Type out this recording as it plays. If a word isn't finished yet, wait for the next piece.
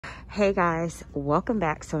Hey guys, welcome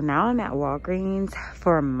back. So now I'm at Walgreens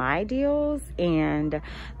for my deals, and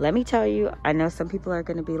let me tell you, I know some people are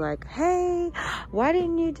going to be like, hey, why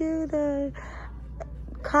didn't you do the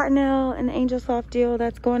Cottonelle and the Angel Soft deal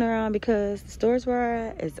that's going around? Because the stores where I'm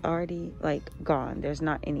at is already like gone. There's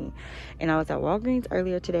not any. And I was at Walgreens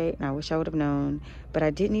earlier today, and I wish I would have known, but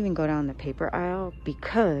I didn't even go down the paper aisle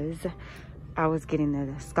because I was getting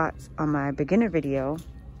the Scots on my beginner video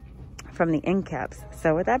from the end caps.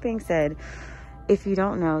 So with that being said, if you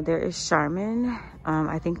don't know, there is Charmin.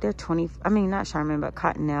 I think they're not Charmin, but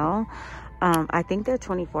Cottonelle. I think they're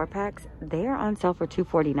 24 packs. They are on sale for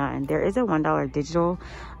 $2.49. There is a $1 digital,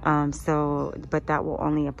 but that will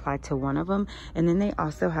only apply to one of them. And then they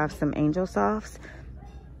also have some Angel Softs.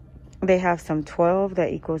 They have some 12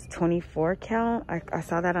 that equals 24 count. I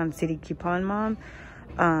saw that on City Coupon Mom.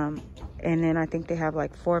 And then I think they have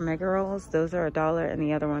like 4 mega rolls. Those are $1, and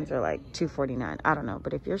the other ones are like $2.49. I don't know,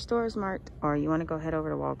 but if your store is marked or you want to go head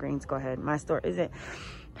over to Walgreens, go ahead. My store isn't.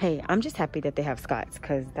 Hey, I'm just happy that they have Scots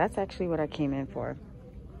because that's actually what I came in for.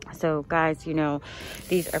 So guys, you know,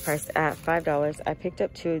 these are priced at $5. I picked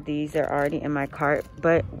up 2 of these. They're already in my cart,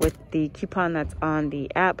 but with the coupon that's on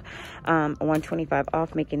the app, $1.25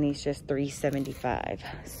 off, making these just $3.75.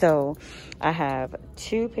 So I have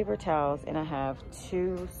 2 paper towels and I have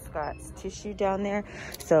 2 Scott's tissue down there.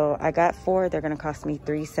 So I got 4. They're gonna cost me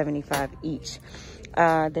 $3.75 each.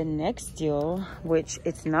 The next deal, which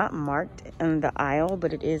it's not marked in the aisle,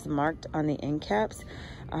 but it is marked on the end caps.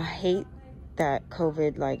 I hate that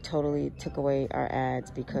COVID like totally took away our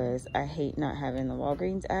ads because I hate not having the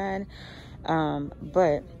Walgreens ad.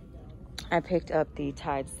 But I picked up the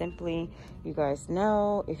Tide Simply. You guys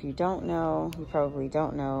know. If you don't know, you probably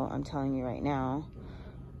don't know. I'm telling you right now.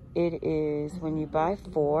 It is when you buy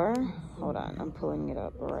 4. Hold on, I'm pulling it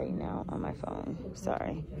up right now on my phone.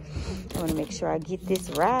 Sorry. I want to make sure I get this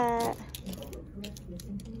right.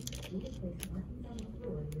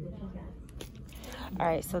 All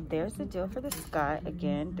right, so there's the deal for the Scott.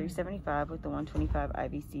 Again, $3.75 with the $1.25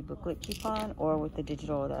 IVC booklet coupon or with the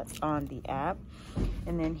digital that's on the app.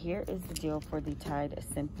 And then here is the deal for the Tide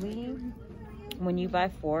Simply. When you buy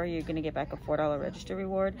 4, you're going to get back a $4 register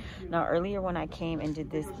reward. Now, earlier when I came and did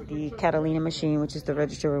this, the Catalina machine, which is the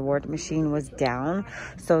register reward machine, was down.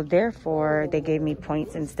 So therefore, they gave me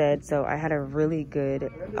points instead. So I had a really good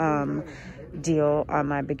deal on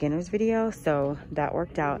my beginners video. So that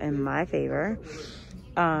worked out in my favor.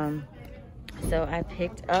 So I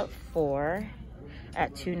picked up 4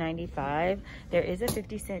 at $2.95. There is a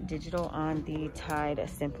 50-cent digital on the Tide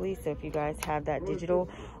Simply. So if you guys have that digital,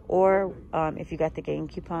 or if you got the game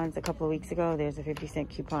coupons a couple of weeks ago, there's a 50-cent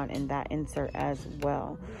coupon in that insert as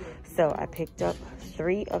well. So I picked up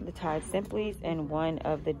 3 of the Tide Simplies and 1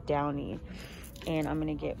 of the Downy, and I'm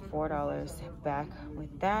gonna get $4 back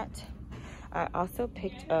with that. I also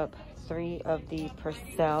picked up 3 of the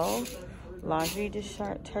Purcell laundry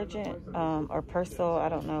detergent, or Purcell, I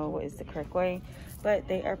don't know what is the correct way, but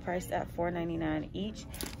they are priced at $4.99 each.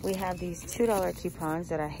 We have these $2 coupons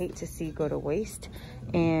that I hate to see go to waste,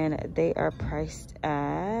 and they are priced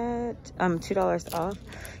at $2 off.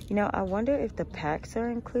 You know, I wonder if the packs are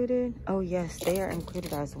included. Oh yes, they are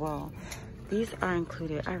included as well. These are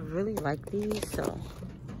included. I really like these, so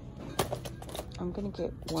I'm gonna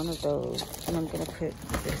get one of those, and I'm gonna put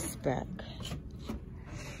this back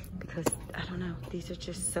because I don't know, these are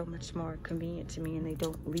just so much more convenient to me and they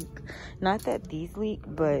don't leak. Not that these leak,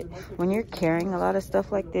 but when you're carrying a lot of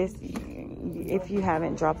stuff like this, if you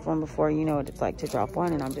haven't dropped one before, you know what it's like to drop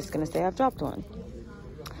one, and I'm just gonna say I've dropped one.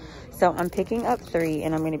 So I'm picking up 3,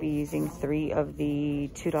 and I'm going to be using 3 of the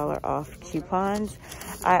 $2 off coupons.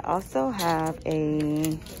 I also have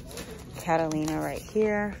a Catalina right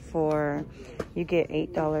here for, you get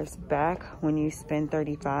 $8 back when you spend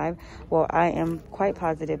 $35. Well, I am quite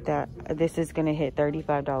positive that this is going to hit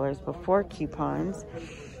 $35 before coupons.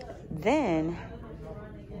 Then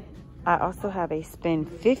I also have a spend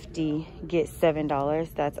 50, get $7.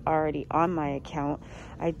 That's already on my account.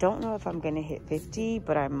 I don't know if I'm going to hit 50,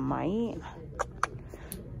 but I might.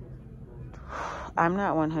 I'm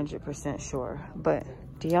not 100% sure. But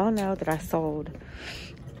do y'all know that I sold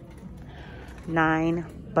 9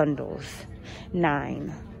 bundles?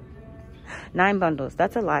 9 bundles.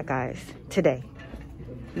 That's a lot, guys, today.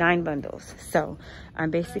 9 bundles. So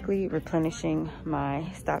I'm basically replenishing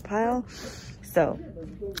my stockpile. So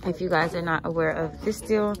if you guys are not aware of this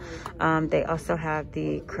deal, they also have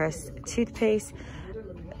the Crest toothpaste.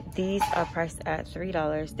 These are priced at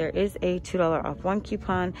 $3. There is a $2 off 1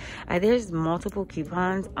 coupon. There's multiple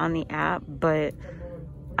coupons on the app, but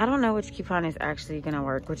I don't know which coupon is actually gonna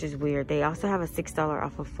work, which is weird. They also have a $6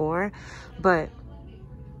 off of 4, but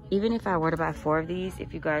even if I were to buy 4 of these,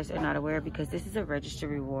 if you guys are not aware, because this is a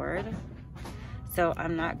registered reward, so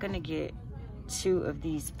I'm not gonna get 2 of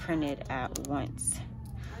these printed at once.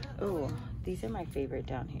 Oh, these are my favorite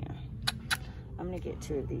down here. I'm gonna get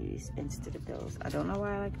 2 of these instead of those. I don't know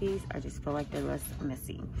why I like these. I just feel like they're less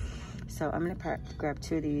messy. So I'm gonna grab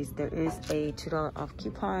 2 of these. There is a $2 off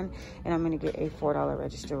coupon, and I'm gonna get a $4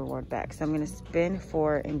 register reward back. So I'm gonna spend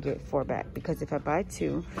 4 and get 4 back, because if I buy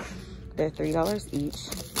 2, they're $3 each.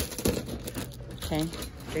 Okay,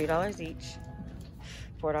 $3 each,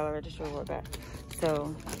 $4 register reward back.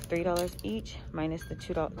 So $3 each minus the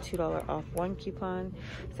 $2 off 1 coupon.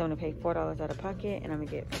 So I'm gonna pay $4 out of pocket, and I'm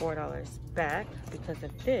gonna get $4 back because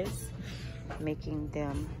of this, making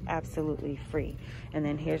them absolutely free. And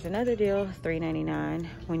then here's another deal, $3.99.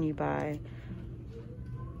 When you buy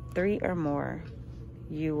 3 or more,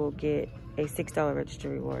 you will get a $6 register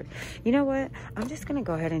reward. You know what? I'm just gonna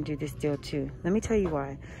go ahead and do this deal too. Let me tell you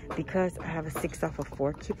why. Because I have a 6 off of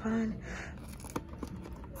 4 coupon.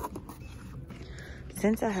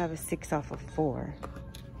 Since I have a 6 off of 4,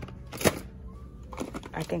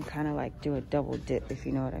 I can kind of like do a double dip, if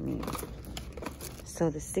you know what I mean. So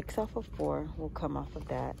the 6 off of 4 will come off of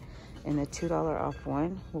that, and the $2 off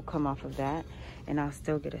 1 will come off of that, and I'll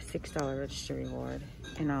still get a $6 register reward,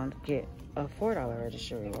 and I'll get a $4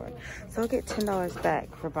 register reward. So I'll get $10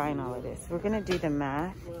 back for buying all of this. We're gonna do the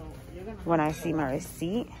math when I see my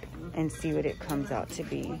receipt and see what it comes out to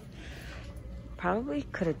be. Probably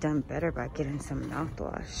could have done better by getting some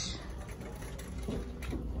mouthwash.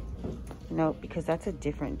 Nope, because that's a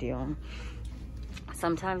different deal.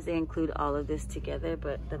 Sometimes they include all of this together,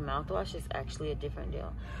 but the mouthwash is actually a different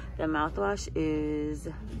deal. The mouthwash is,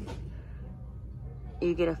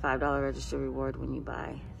 you get a $5 register reward when you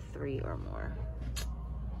buy 3 or more.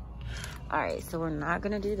 All right, so we're not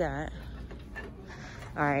gonna do that.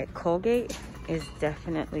 All right, Colgate is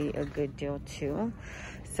definitely a good deal too.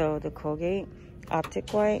 So the Colgate Optic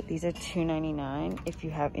White, these are $2.99. If you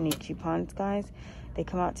have any coupons, guys, they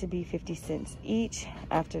come out to be 50 cents each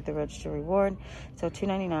after the register reward. So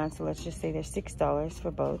 $2.99, so let's just say they're $6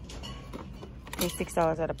 for both. There's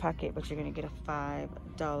 $6 out of pocket, but you're gonna get a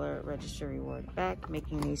 $5 register reward back,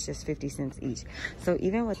 making these just 50 cents each. So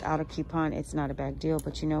even without a coupon, it's not a bad deal,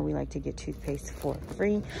 but you know we like to get toothpaste for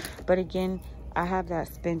free. But again, I have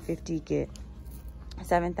that spend 50, get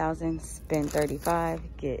 7,000, spend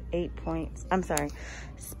 35, get 8 points. I'm sorry,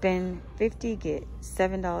 spend 50, get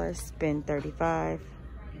 $7, spend 35,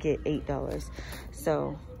 get $8.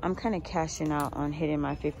 So I'm kind of cashing out on hitting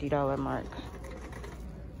my $50 mark.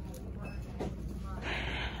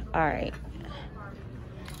 All right,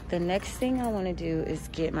 the next thing I want to do is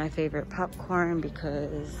get my favorite popcorn,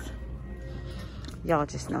 because y'all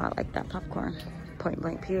just know I like that popcorn, point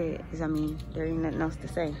blank period. I mean, there ain't nothing else to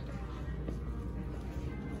say.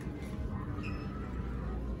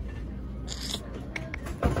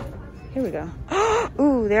 Here we go.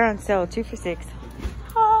 Ooh, they're on sale, 2 for $6.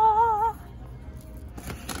 Ah.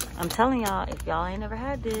 I'm telling y'all, if y'all ain't never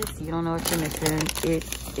had this, you don't know what you're missing.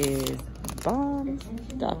 It is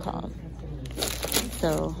bombs.com.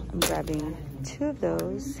 So I'm grabbing 2 of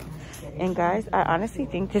those. And guys, I honestly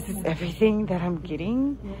think this is everything that I'm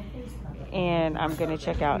getting, and I'm gonna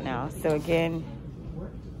check out now. So again,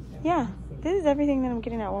 yeah, this is everything that I'm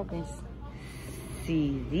getting at Walgreens.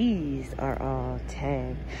 See, these are all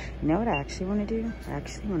tagged. You know what I actually want to do? I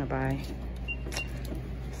actually want to buy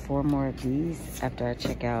 4 more of these after I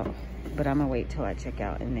check out, but I'm gonna wait till I check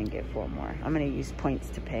out and then get 4 more. I'm gonna use points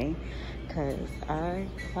to pay, because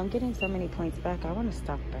I'm getting so many points back. I want to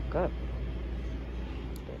stock back up.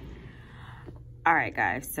 All right,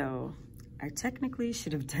 guys, so I technically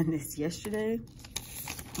should have done this yesterday,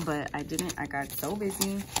 but I didn't. I got so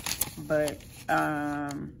busy, but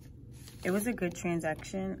it was a good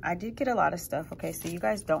transaction. I did get a lot of stuff, okay? So you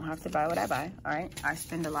guys don't have to buy what I buy, all right? I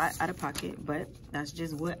spend a lot out of pocket, but that's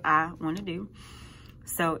just what I want to do.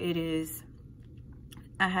 So it is,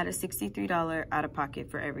 I had a $63 out of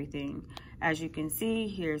pocket for everything. As you can see,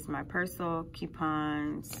 here's my Persil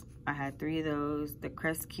coupons. I had 3 of those. The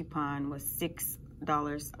Crest coupon was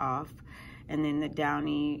 $6 off. And then the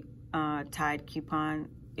Downy Tide coupon,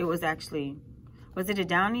 it was actually, was it a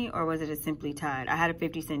Downy or was it a Simply Tide? I had a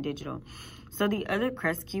 50-cent digital. So the other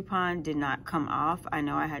Crest coupon did not come off. I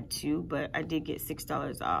know I had 2, but I did get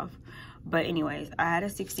 $6 off. But anyways, I had a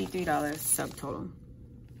 $63 subtotal.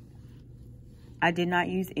 I did not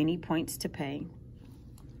use any points to pay.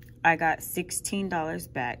 I got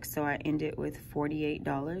 $16 back, so I ended with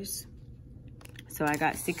 $48. So I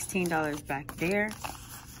got $16 back there.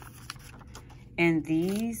 And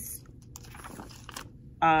these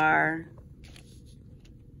are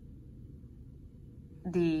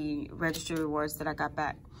the registered rewards that I got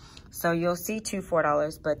back. So you'll see two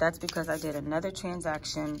 $4, but that's because I did another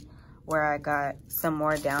transaction where I got some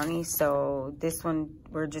more Downy. So this one,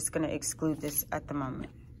 we're just gonna exclude this at the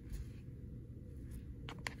moment.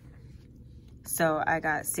 So I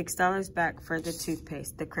got $6 back for the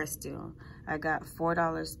toothpaste, the Crest deal. I got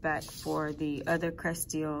 $4 back for the other Crest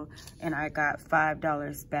deal, and I got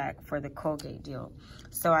 $5 back for the Colgate deal.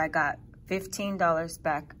 So I got $15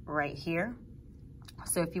 back right here.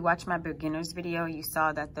 So if you watch my beginners video, you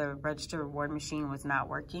saw that the register reward machine was not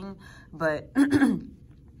working, but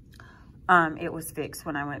it was fixed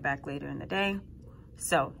when I went back later in the day.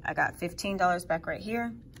 So I got $15 back right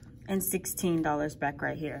here and $16 back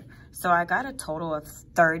right here. So I got a total of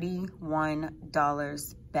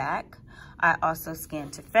 $31 back. I also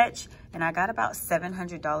scanned to Fetch, and I got about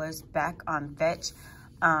 $700 back on Fetch.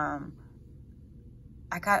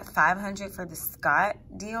 I got $500 for the Scott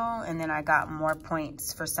deal, and then I got more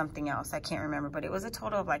points for something else. I can't remember, but it was a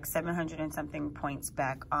total of like 700 and something points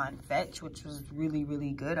back on Fetch, which was really,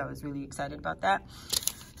 really good. I was really excited about that.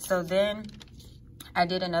 So then I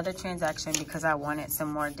did another transaction because I wanted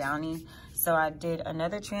some more Downy. So I did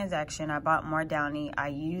another transaction. I bought more Downy. I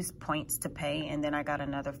used points to pay, and then I got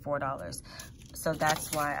another $4. So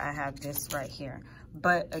that's why I have this right here.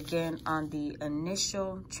 But again, on the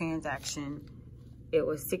initial transaction, it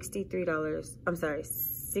was $63. I'm sorry,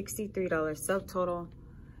 $63 subtotal,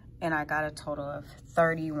 and I got a total of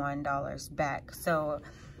 $31 back. So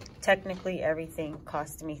technically everything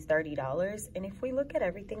cost me $30. And if we look at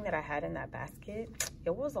everything that I had in that basket,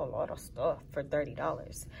 it was a lot of stuff for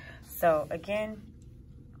 $30. So again,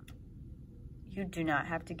 you do not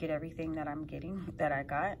have to get everything that I'm getting, that I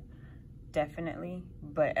got, definitely,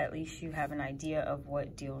 but at least you have an idea of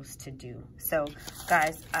what deals to do. So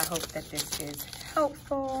guys, I hope that this is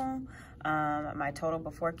helpful. My total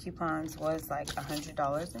before coupons was like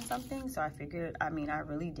 $100 and something, so I figured, I mean, I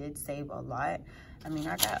really did save a lot. I mean,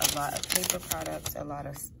 I got a lot of paper products, a lot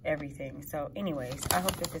of everything. So anyways, I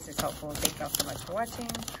hope that this is helpful. Thank y'all so much for watching.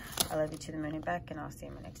 I love you to the moon and back, and I'll see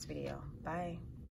you in my next video. Bye.